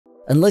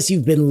Unless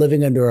you've been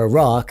living under a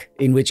rock,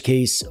 in which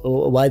case,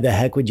 why the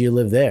heck would you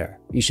live there?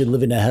 You should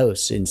live in a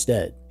house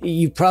instead.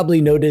 You've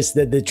probably noticed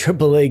that the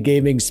AAA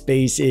gaming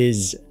space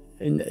is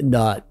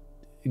not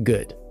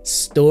good.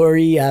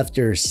 Story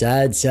after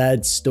sad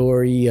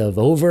story of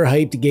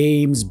overhyped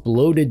games,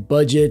 bloated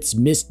budgets,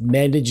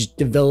 mismanaged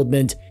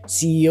development,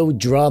 CEO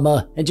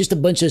drama, and just a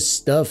bunch of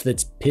stuff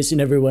that's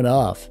pissing everyone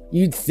off.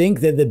 You'd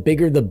think that the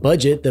bigger the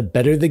budget, the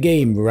better the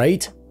game,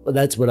 right? Well,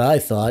 that's what I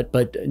thought,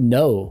 but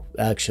no,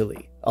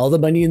 actually. All the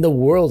money in the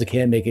world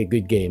can't make a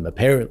good game,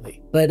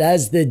 apparently. But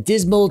as the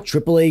dismal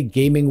AAA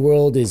gaming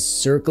world is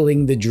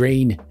circling the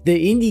drain,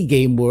 the indie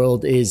game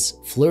world is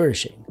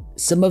flourishing.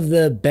 Some of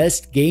the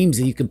best games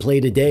that you can play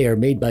today are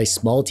made by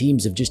small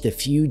teams of just a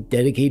few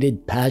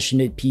dedicated,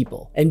 passionate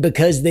people. And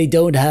because they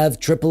don't have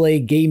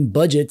AAA game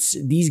budgets,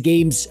 these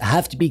games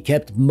have to be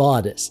kept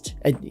modest.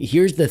 And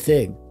here's the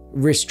thing,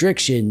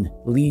 restriction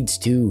leads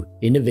to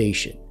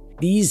innovation.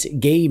 These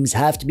games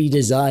have to be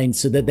designed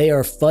so that they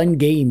are fun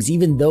games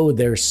even though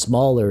they're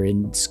smaller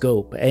in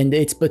scope. And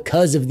it's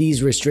because of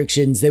these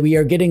restrictions that we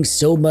are getting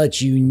so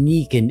much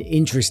unique and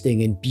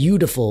interesting and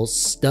beautiful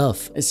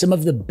stuff. Some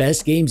of the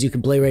best games you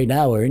can play right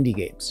now are indie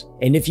games.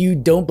 And if you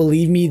don't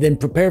believe me, then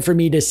prepare for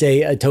me to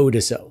say a toe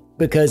to so.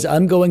 Because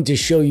I'm going to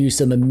show you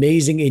some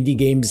amazing indie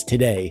games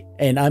today,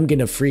 and I'm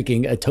gonna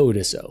freaking a toe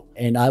to so.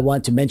 And I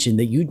want to mention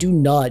that you do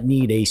not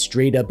need a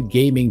straight up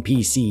gaming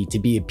PC to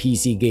be a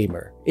PC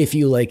gamer if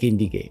you like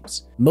indie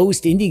games.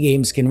 Most indie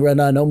games can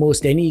run on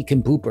almost any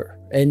computer.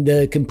 And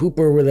the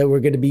computer that we're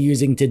gonna be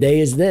using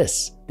today is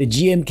this, the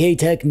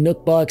GMKtec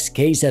Nucbox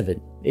K7.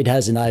 It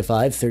has an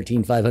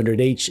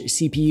i5-13500H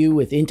CPU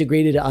with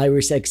integrated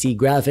Iris Xe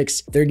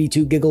graphics,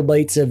 32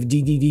 gigabytes of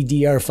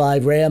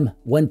DDR5 RAM,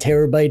 1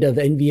 terabyte of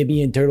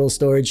NVMe internal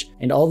storage,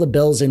 and all the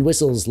bells and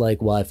whistles like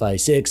Wi-Fi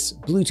 6,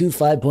 Bluetooth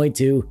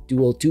 5.2,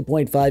 dual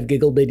 2.5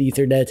 gigabit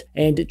Ethernet,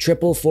 and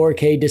triple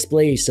 4K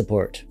display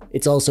support.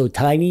 It's also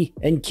tiny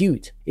and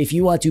cute. If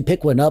you want to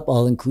pick one up,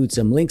 I'll include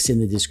some links in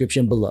the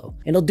description below.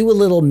 And I'll do a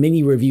little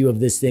mini review of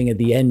this thing at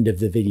the end of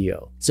the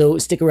video. So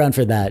stick around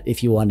for that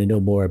if you want to know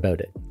more about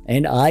it.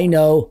 And I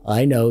know,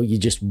 you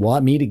just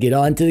want me to get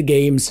on to the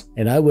games,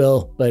 and I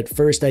will, but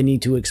first I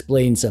need to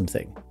explain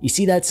something. You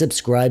see that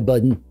subscribe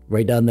button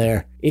right down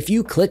there? If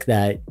you click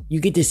that,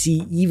 you get to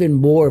see even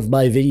more of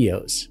my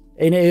videos.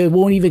 And it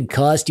won't even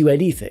cost you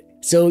anything.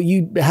 So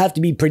you have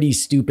to be pretty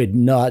stupid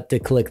not to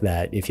click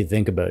that if you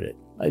think about it.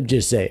 I'm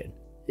just saying.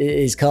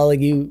 Is calling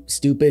you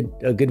stupid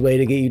a good way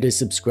to get you to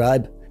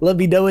subscribe? Let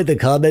me know in the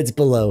comments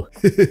below.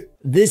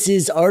 This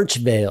is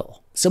Archvale.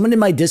 Someone in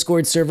my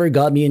Discord server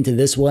got me into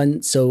this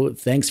one, so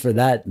thanks for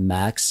that,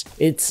 Max.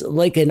 It's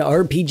like an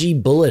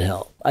RPG bullet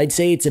hell. I'd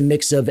say it's a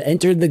mix of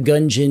Enter the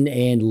Gungeon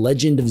and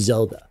Legend of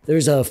Zelda.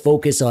 There's a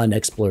focus on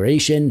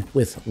exploration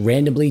with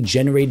randomly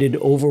generated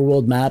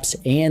overworld maps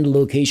and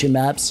location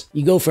maps.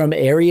 You go from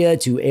area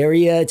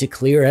to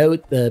clear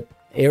out the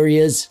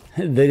areas.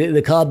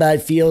 The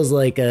combat feels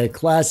like a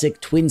classic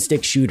twin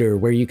stick shooter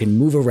where you can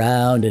move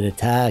around and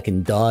attack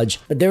and dodge,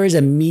 but there is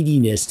a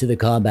meatiness to the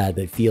combat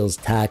that feels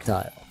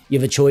tactile. You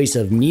have a choice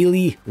of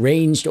melee,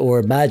 ranged,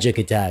 or magic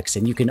attacks,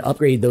 and you can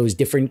upgrade those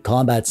different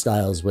combat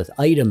styles with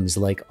items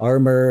like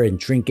armor and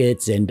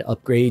trinkets and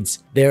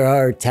upgrades. There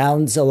are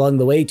towns along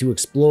the way to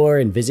explore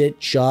and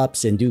visit,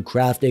 shops, and do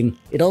crafting.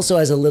 It also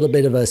has a little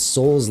bit of a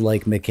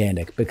Souls-like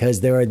mechanic because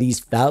there are these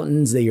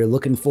fountains that you're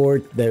looking for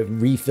that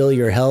refill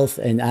your health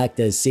and act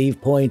as save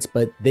points,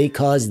 but they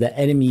cause the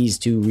enemies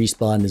to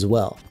respawn as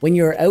well. When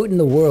you're out in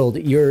the world,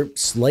 you're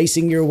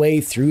slicing your way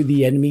through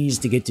the enemies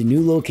to get to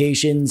new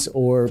locations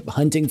or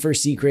hunting for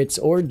secrets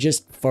or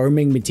just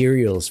farming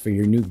materials for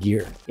your new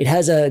gear. It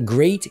has a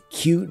great,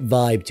 cute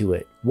vibe to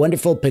it.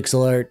 Wonderful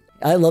pixel art.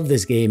 I love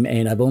this game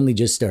and I've only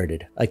just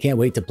started. I can't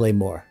wait to play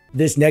more.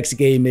 This next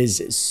game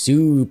is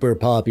super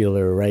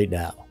popular right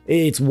now.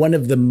 It's one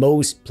of the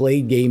most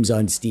played games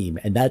on Steam,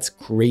 and that's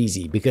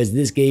crazy because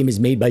this game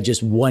is made by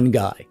just one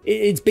guy.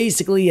 It's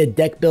basically a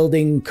deck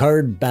building,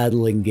 card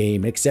battling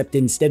game, except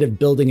instead of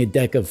building a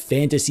deck of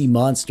fantasy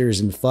monsters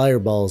and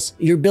fireballs,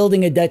 you're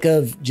building a deck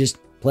of just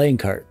playing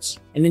cards.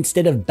 And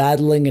instead of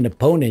battling an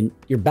opponent,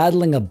 you're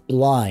battling a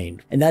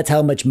blind. And that's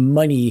how much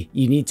money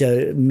you need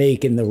to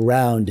make in the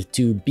round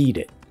to beat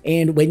it.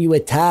 And when you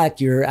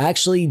attack, you're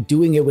actually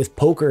doing it with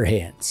poker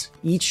hands.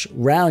 Each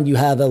round you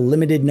have a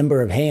limited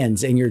number of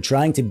hands and you're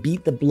trying to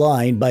beat the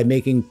blind by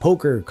making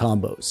poker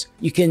combos.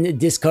 You can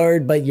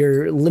discard, but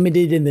you're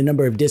limited in the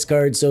number of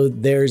discards, so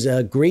there's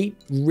a great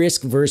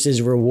risk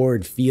versus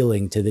reward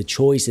feeling to the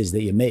choices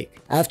that you make.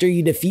 After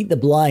you defeat the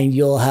blind,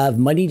 you'll have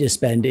money to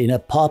spend in a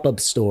pop-up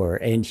store,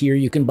 and here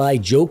you can buy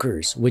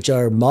jokers, which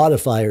are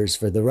modifiers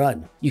for the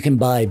run. You can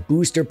buy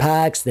booster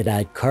packs that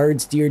add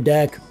cards to your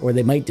deck, or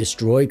they might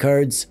destroy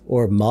cards,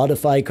 or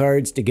modify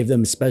cards to give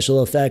them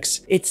special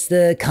effects. It's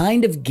the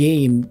kind of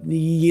game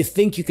you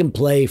think you can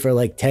play for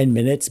like 10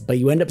 minutes, but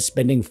you end up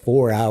spending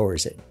 4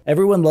 hours in.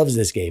 Everyone loves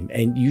this game,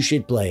 and you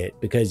should play it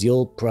because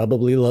you'll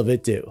probably love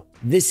it too.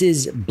 This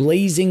is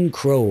Blazing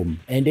Chrome,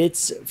 and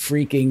it's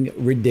freaking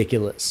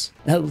ridiculous.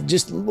 Now,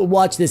 just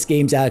watch this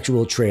game's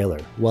actual trailer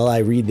while I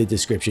read the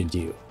description to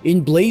you.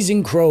 In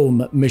Blazing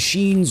Chrome,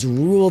 machines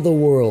rule the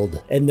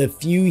world, and the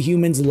few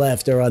humans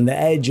left are on the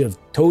edge of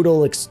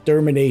total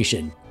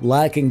extermination,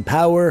 lacking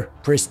power,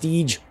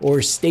 prestige,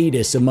 or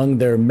status among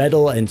their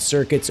metal and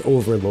circuits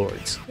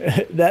overlords.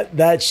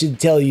 That should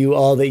tell you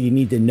all that you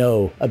need to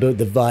know about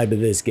the vibe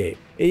of this game.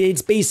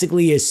 It's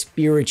basically a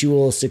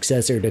spiritual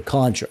successor to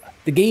Contra.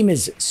 The game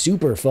is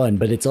super fun,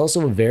 but it's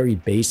also very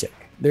basic.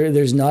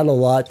 There's not a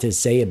lot to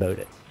say about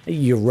it.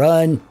 You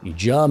run, you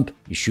jump,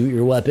 you shoot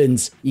your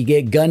weapons, you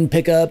get gun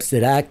pickups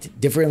that act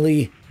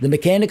differently. The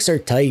mechanics are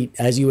tight,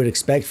 as you would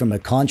expect from a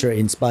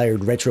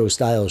Contra-inspired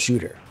retro-style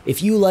shooter.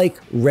 If you like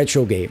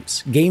retro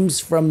games, games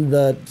from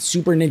the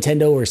Super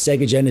Nintendo or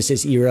Sega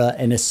Genesis era,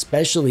 and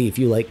especially if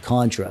you like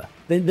Contra,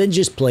 then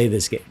just play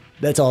this game.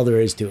 That's all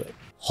there is to it.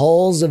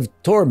 Halls of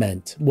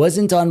Torment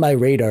wasn't on my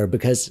radar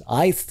because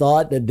I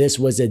thought that this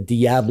was a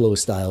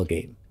Diablo-style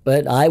game.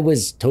 But I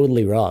was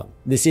totally wrong.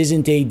 This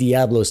isn't a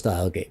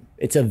Diablo-style game.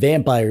 It's a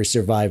Vampire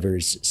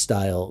Survivors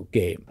style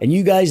game. And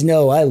you guys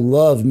know I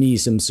love me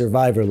some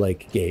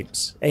Survivor-like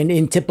games. And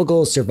in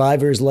typical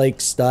Survivors-like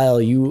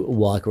style, you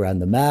walk around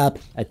the map,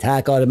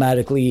 attack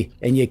automatically,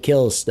 and you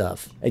kill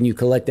stuff. And you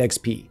collect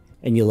XP.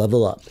 And you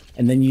level up.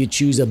 And then you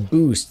choose a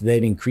boost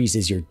that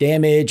increases your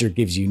damage or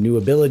gives you new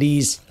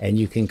abilities, and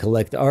you can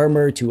collect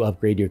armor to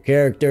upgrade your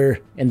character,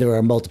 and there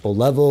are multiple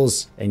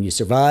levels, and you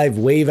survive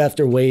wave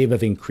after wave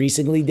of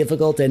increasingly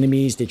difficult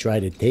enemies to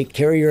try to take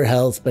care of your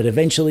health, but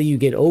eventually you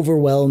get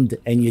overwhelmed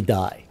and you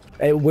die.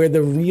 Where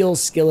the real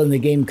skill in the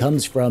game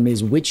comes from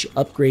is which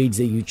upgrades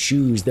that you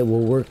choose that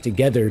will work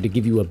together to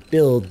give you a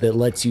build that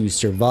lets you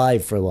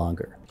survive for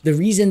longer. The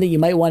reason that you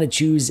might want to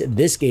choose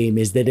this game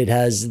is that it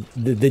has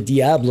the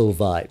Diablo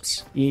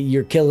vibes.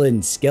 You're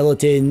killing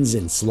skeletons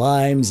and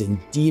slimes and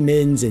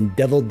demons and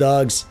devil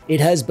dogs. It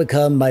has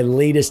become my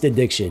latest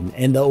addiction,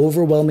 and the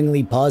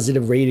overwhelmingly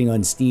positive rating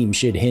on Steam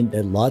should hint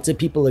that lots of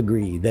people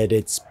agree that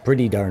it's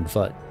pretty darn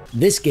fun.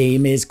 This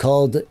game is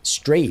called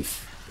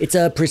Strafe. It's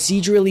a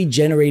procedurally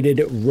generated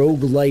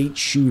roguelite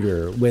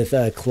shooter with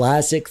a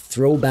classic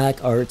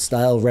throwback art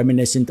style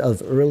reminiscent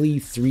of early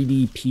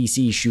 3D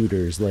PC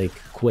shooters like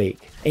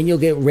Quake. And you'll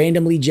get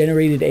randomly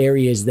generated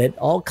areas that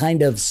all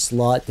kind of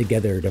slot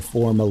together to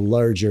form a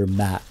larger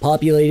map,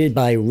 populated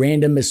by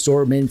random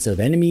assortments of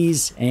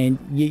enemies, and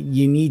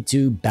you need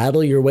to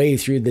battle your way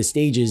through the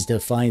stages to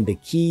find the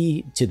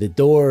key to the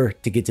door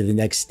to get to the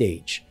next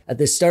stage. At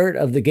the start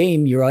of the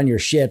game, you're on your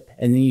ship,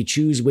 and then you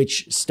choose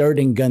which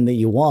starting gun that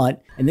you want,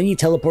 and then you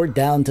teleport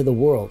down to the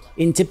world.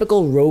 In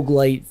typical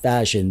roguelite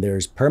fashion,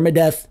 there's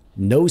permadeath,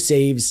 no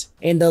saves,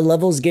 and the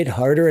levels get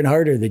harder and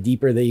harder the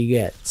deeper that you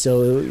get.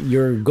 So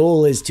your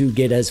goal is to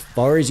get as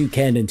far as you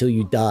can until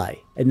you die,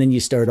 and then you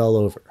start all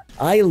over.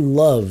 I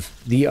love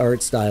the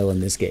art style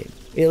in this game.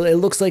 It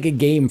looks like a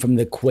game from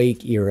the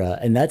Quake era,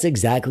 and that's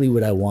exactly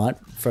what I want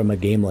from a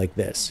game like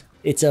this.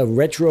 It's a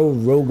retro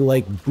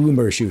roguelike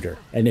boomer shooter,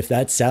 and if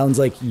that sounds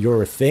like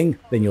your thing,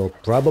 then you'll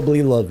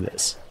probably love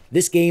this.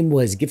 This game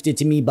was gifted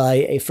to me by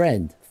a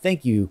friend.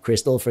 Thank you,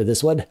 Crystal, for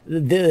this one.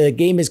 The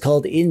game is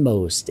called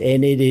Inmost,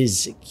 and it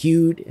is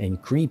cute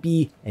and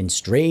creepy and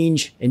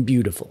strange and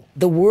beautiful.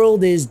 The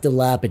world is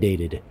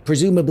dilapidated,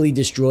 presumably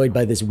destroyed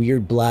by this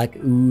weird black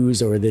ooze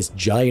or this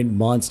giant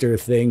monster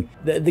thing.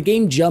 The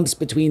game jumps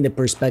between the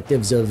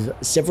perspectives of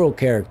several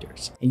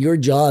characters, and your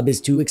job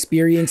is to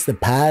experience the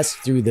past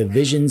through the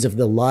visions of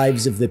the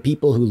lives of the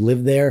people who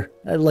live there,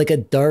 like a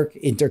dark,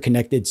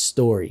 interconnected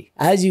story.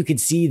 As you can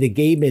see, the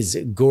game is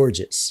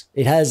gorgeous.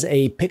 It has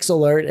a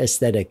pixel art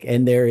aesthetic,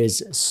 and there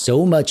is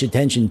so much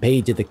attention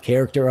paid to the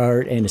character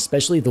art and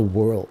especially the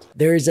world.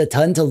 There is a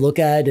ton to look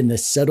at, and the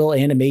subtle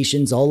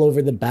animations all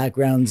over the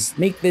backgrounds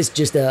make this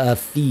just a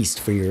feast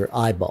for your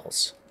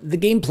eyeballs. The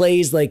game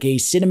plays like a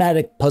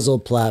cinematic puzzle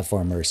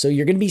platformer, so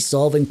you're going to be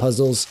solving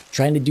puzzles,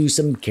 trying to do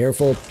some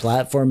careful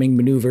platforming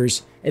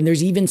maneuvers, and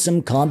there's even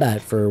some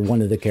combat for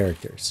one of the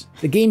characters.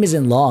 The game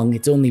isn't long,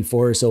 it's only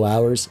 4 or so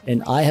hours,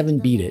 and I haven't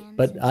beat it,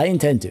 but I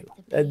intend to.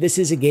 This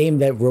is a game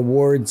that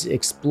rewards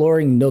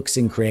exploring nooks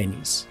and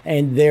crannies,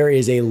 and there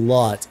is a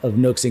lot of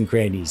nooks and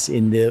crannies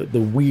in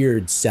the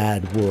weird,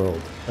 sad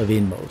world of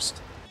Inmost.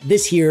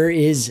 This here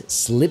is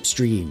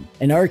Slipstream,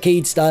 an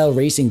arcade-style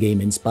racing game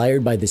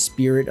inspired by the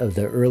spirit of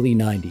the early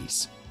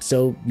 90s.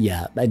 So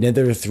yeah,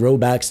 another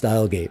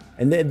throwback-style game,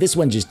 and this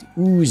one just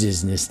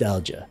oozes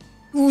nostalgia.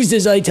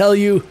 Oozes, I tell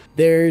you!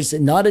 There's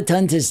not a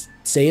ton to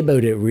say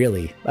about it,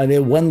 really. I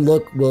mean, one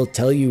look will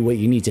tell you what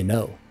you need to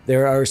know.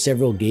 There are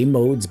several game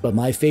modes, but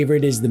my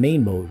favorite is the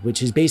main mode,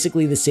 which is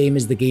basically the same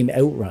as the game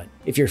Outrun,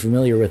 if you're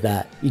familiar with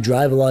that. You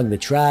drive along the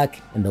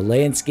track, and the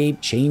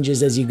landscape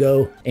changes as you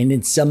go, and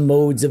in some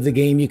modes of the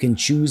game you can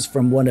choose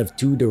from one of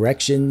 2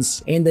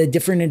 directions, and the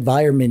different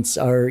environments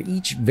are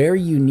each very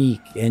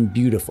unique and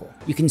beautiful.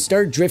 You can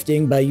start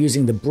drifting by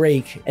using the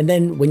brake, and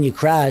then when you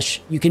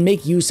crash, you can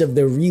make use of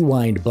the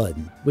rewind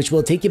button, which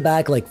will take you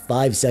back like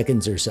 5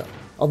 seconds or so.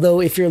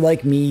 Although if you're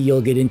like me,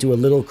 you'll get into a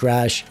little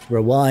crash,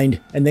 rewind,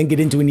 and then get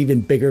into an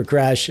even bigger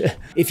crash.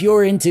 If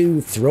you're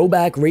into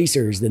throwback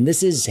racers, then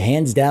this is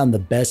hands down the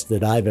best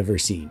that I've ever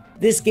seen.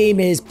 This game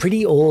is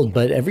pretty old,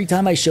 but every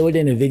time I show it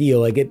in a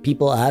video, I get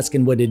people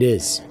asking what it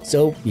is.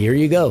 So here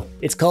you go.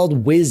 It's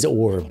called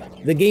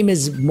Wizorb. The game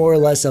is more or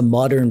less a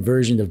modern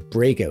version of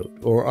Breakout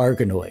or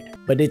Arkanoid,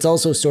 but it's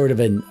also sort of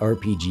an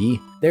RPG.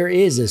 There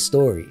is a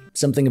story,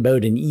 something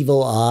about an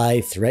evil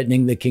eye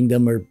threatening the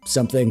kingdom or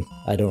something,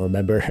 I don't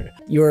remember.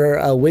 You're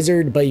a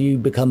wizard, but you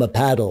become a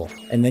paddle,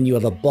 and then you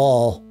have a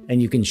ball, and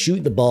you can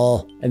shoot the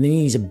ball, and then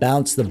you need to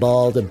bounce the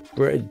ball to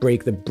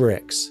break the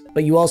bricks.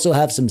 But you also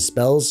have some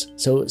spells,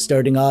 so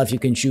starting off you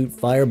can shoot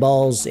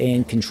fireballs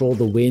and control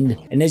the wind,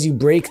 and as you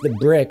break the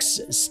bricks,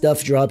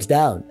 stuff drops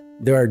down.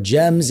 There are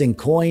gems and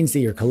coins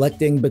that you're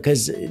collecting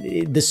because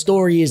the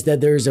story is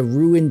that there's a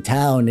ruined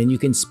town and you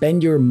can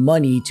spend your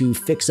money to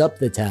fix up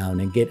the town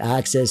and get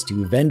access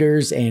to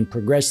vendors and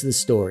progress the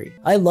story.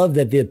 I love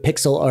that the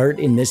pixel art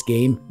in this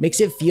game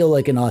makes it feel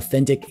like an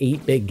authentic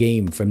 8-bit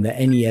game from the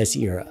NES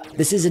era.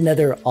 This is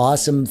another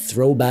awesome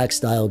throwback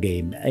style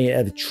game,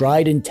 a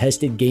tried and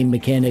tested game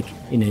mechanic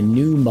in a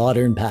new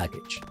modern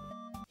package.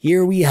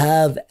 Here we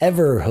have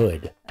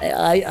Everhood.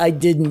 I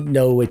didn't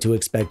know what to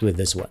expect with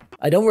this one.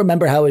 I don't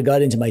remember how it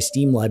got into my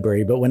Steam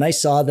library, but when I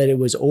saw that it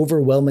was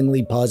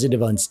overwhelmingly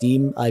positive on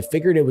Steam, I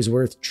figured it was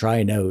worth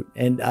trying out,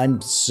 and I'm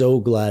so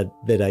glad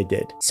that I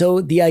did.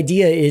 So the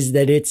idea is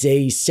that it's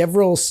a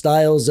several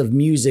styles of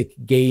music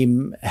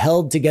game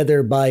held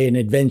together by an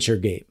adventure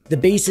game. The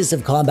basis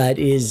of combat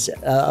is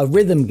a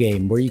rhythm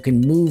game where you can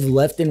move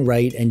left and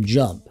right and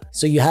jump.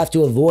 So you have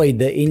to avoid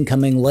the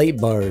incoming light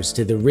bars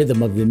to the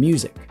rhythm of the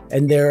music.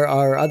 And there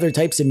are other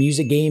types of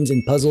music games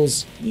and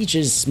puzzles. Each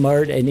is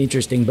smart and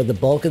interesting, but the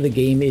bulk of the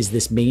game is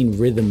this main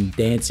rhythm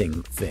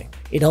dancing thing.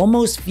 It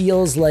almost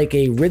feels like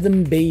a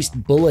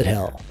rhythm-based bullet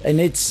hell,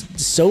 and it's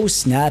so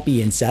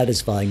snappy and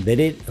satisfying that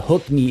it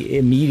hooked me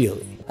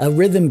immediately. A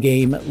rhythm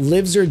game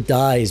lives or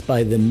dies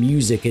by the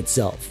music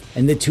itself,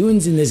 and the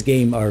tunes in this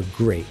game are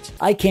great.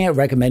 I can't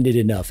recommend it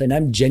enough, and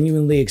I'm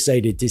genuinely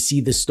excited to see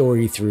the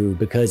story through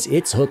because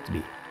it's hooked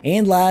me.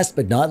 And last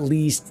but not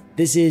least,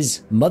 this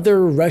is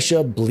Mother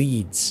Russia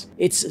Bleeds.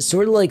 It's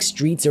sort of like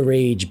Streets of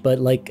Rage, but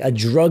like a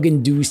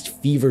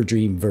drug-induced fever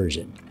dream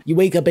version. You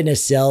wake up in a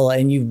cell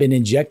and you've been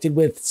injected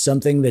with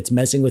something that's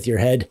messing with your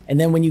head, and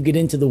then when you get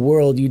into the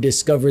world, you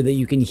discover that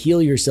you can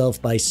heal yourself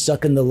by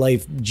sucking the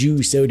life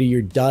juice out of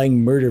your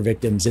dying murder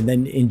victims and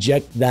then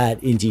inject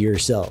that into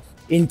yourself.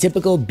 In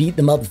typical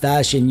beat-them-up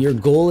fashion, your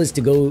goal is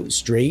to go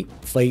straight,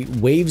 fight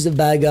waves of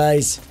bad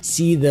guys,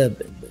 see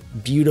the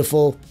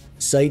beautiful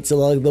sights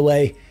along the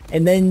way,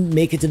 and then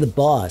make it to the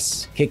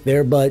boss, kick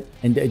their butt,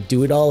 and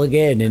do it all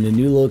again in a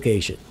new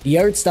location. The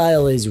art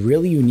style is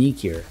really unique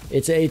here.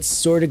 It's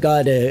sort of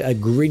got a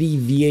gritty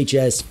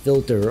VHS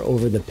filter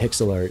over the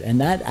pixel art, and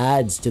that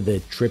adds to the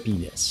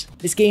trippiness.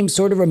 This game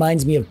sort of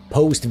reminds me of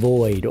Post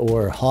Void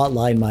or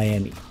Hotline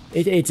Miami.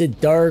 It's a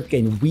dark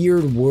and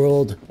weird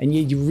world, and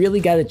you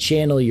really gotta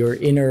channel your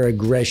inner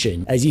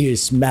aggression as you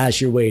smash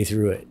your way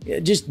through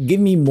it. Just give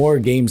me more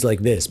games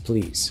like this,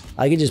 please.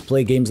 I could just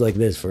play games like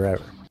this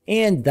forever.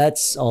 And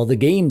that's all the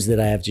games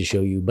that I have to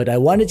show you, but I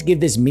wanted to give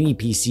this mini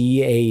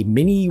PC a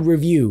mini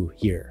review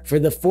here. For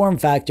the form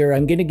factor,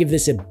 I'm gonna give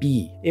this a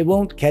B. It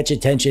won't catch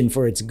attention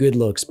for its good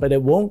looks, but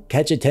it won't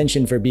catch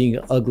attention for being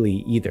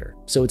ugly either.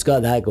 So it's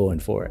got that going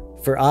for it.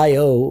 For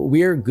I/O,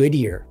 we're good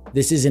here.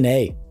 This is an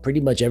A,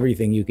 pretty much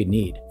everything you could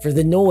need. For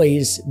the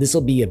noise, this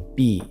will be a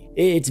B.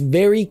 It's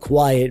very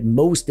quiet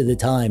most of the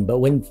time, but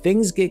when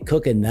things get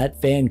cooking, that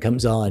fan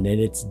comes on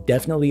and it's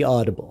definitely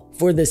audible.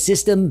 For the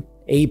system,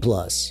 A+.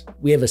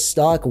 We have a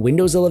stock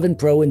Windows 11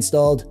 Pro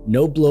installed,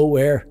 no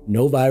bloatware,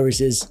 no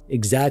viruses,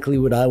 exactly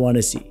what I want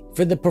to see.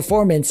 For the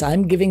performance,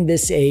 I'm giving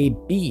this a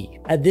B.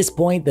 At this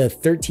point, the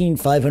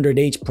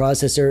 13500H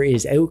processor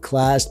is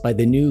outclassed by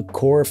the new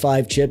Core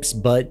 5 chips,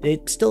 but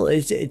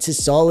it's a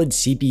solid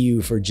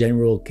CPU for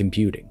general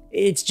computing.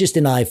 It's just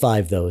an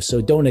i5 though,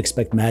 so don't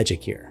expect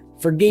magic here.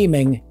 For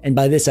gaming, and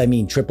by this I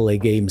mean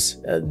AAA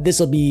games, this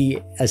will be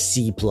a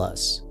C+.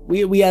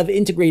 We have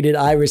integrated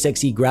Iris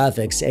Xe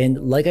graphics, and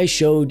like I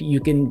showed, you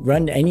can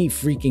run any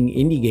freaking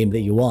indie game that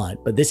you want,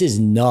 but this is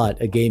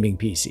not a gaming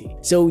PC.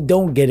 So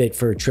don't get it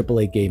for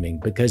AAA gaming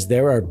because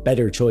there are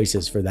better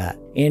choices for that.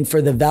 And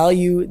for the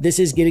value, this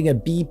is getting a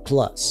B+.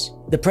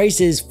 The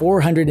price is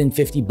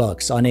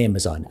 $450 on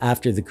Amazon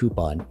after the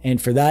coupon,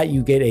 and for that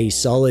you get a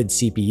solid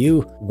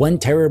CPU, 1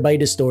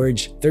 terabyte of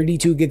storage,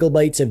 32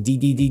 gigabytes of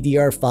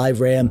DDR5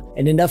 RAM,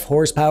 and enough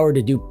horsepower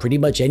to do pretty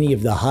much any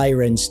of the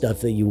higher end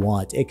stuff that you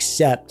want,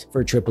 except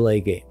for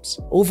AAA games.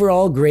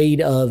 Overall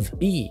grade of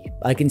B.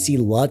 I can see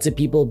lots of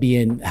people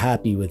being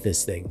happy with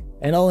this thing,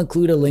 and I'll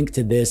include a link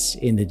to this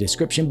in the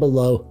description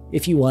below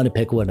if you want to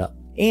pick one up.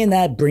 And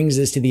that brings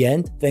us to the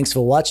end. Thanks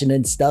for watching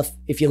and stuff.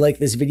 If you like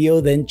this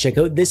video, then check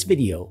out this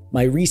video,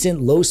 my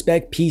recent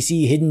low-spec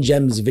PC hidden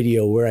gems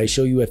video where I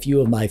show you a few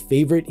of my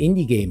favorite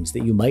indie games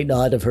that you might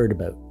not have heard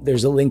about.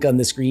 There's a link on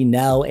the screen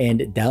now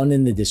and down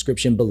in the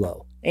description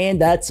below.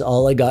 And that's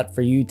all I got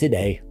for you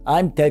today.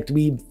 I'm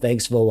TechDweeb,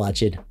 thanks for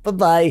watching. Bye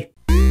bye.